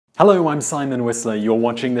Hello, I'm Simon Whistler. You're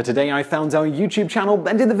watching the Today I Found Out YouTube channel,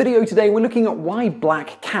 and in the video today we're looking at why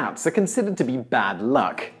black cats are considered to be bad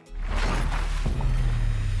luck.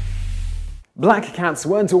 Black cats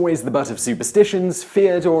weren't always the butt of superstitions,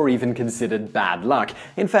 feared, or even considered bad luck.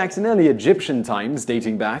 In fact, in early Egyptian times,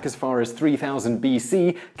 dating back as far as 3000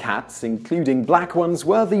 BC, cats, including black ones,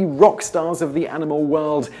 were the rock stars of the animal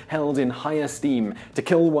world, held in high esteem. To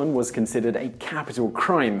kill one was considered a capital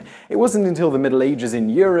crime. It wasn't until the Middle Ages in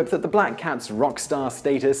Europe that the black cat's rock star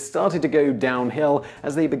status started to go downhill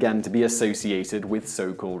as they began to be associated with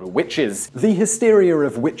so-called witches. The hysteria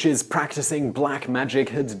of witches practicing black magic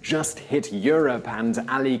had just hit Europe, and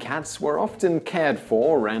alley cats were often cared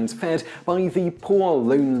for and fed by the poor,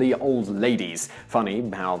 lonely old ladies. Funny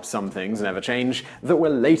how some things never change, that were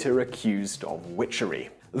later accused of witchery.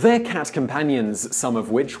 Their cat companions, some of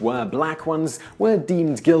which were black ones, were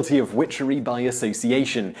deemed guilty of witchery by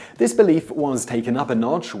association. This belief was taken up a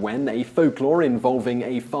notch when a folklore involving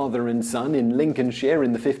a father and son in Lincolnshire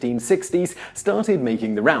in the 1560s started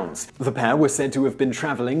making the rounds. The pair were said to have been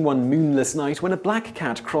travelling one moonless night when a black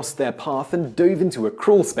cat crossed their path and dove into a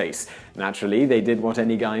crawl space. Naturally, they did what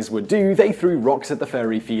any guys would do. They threw rocks at the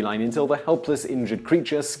furry feline until the helpless, injured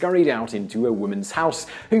creature scurried out into a woman's house,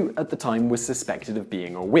 who at the time was suspected of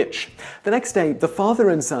being a witch. The next day, the father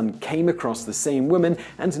and son came across the same woman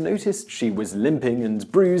and noticed she was limping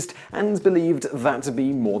and bruised, and believed that to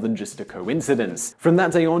be more than just a coincidence. From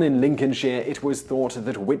that day on in Lincolnshire, it was thought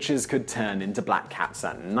that witches could turn into black cats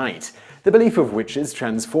at night. The belief of witches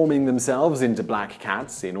transforming themselves into black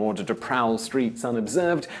cats in order to prowl streets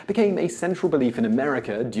unobserved became a central belief in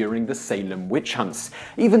America during the Salem witch hunts.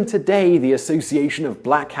 Even today, the association of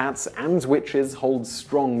black cats and witches holds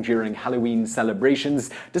strong during Halloween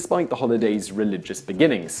celebrations, despite the holiday's religious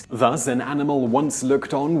beginnings. Thus, an animal once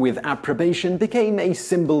looked on with approbation became a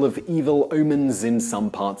symbol of evil omens in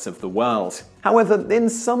some parts of the world. However, in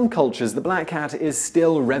some cultures, the black cat is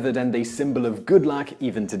still revered and a symbol of good luck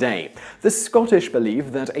even today. The Scottish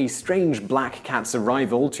believe that a strange black cat's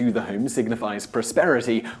arrival to the home signifies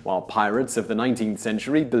prosperity, while pirates of the 19th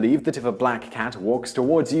century believed that if a black cat walks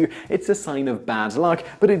towards you, it's a sign of bad luck,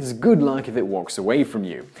 but it's good luck if it walks away from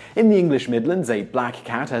you. In the English Midlands, a black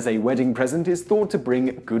cat as a wedding present is thought to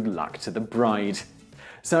bring good luck to the bride.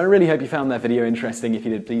 So I really hope you found that video interesting. If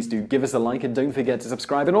you did, please do give us a like and don't forget to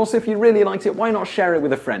subscribe. And also, if you really liked it, why not share it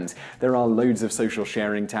with a friend? There are loads of social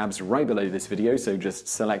sharing tabs right below this video, so just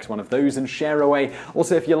select one of those and share away.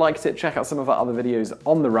 Also, if you liked it, check out some of our other videos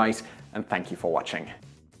on the right, and thank you for watching.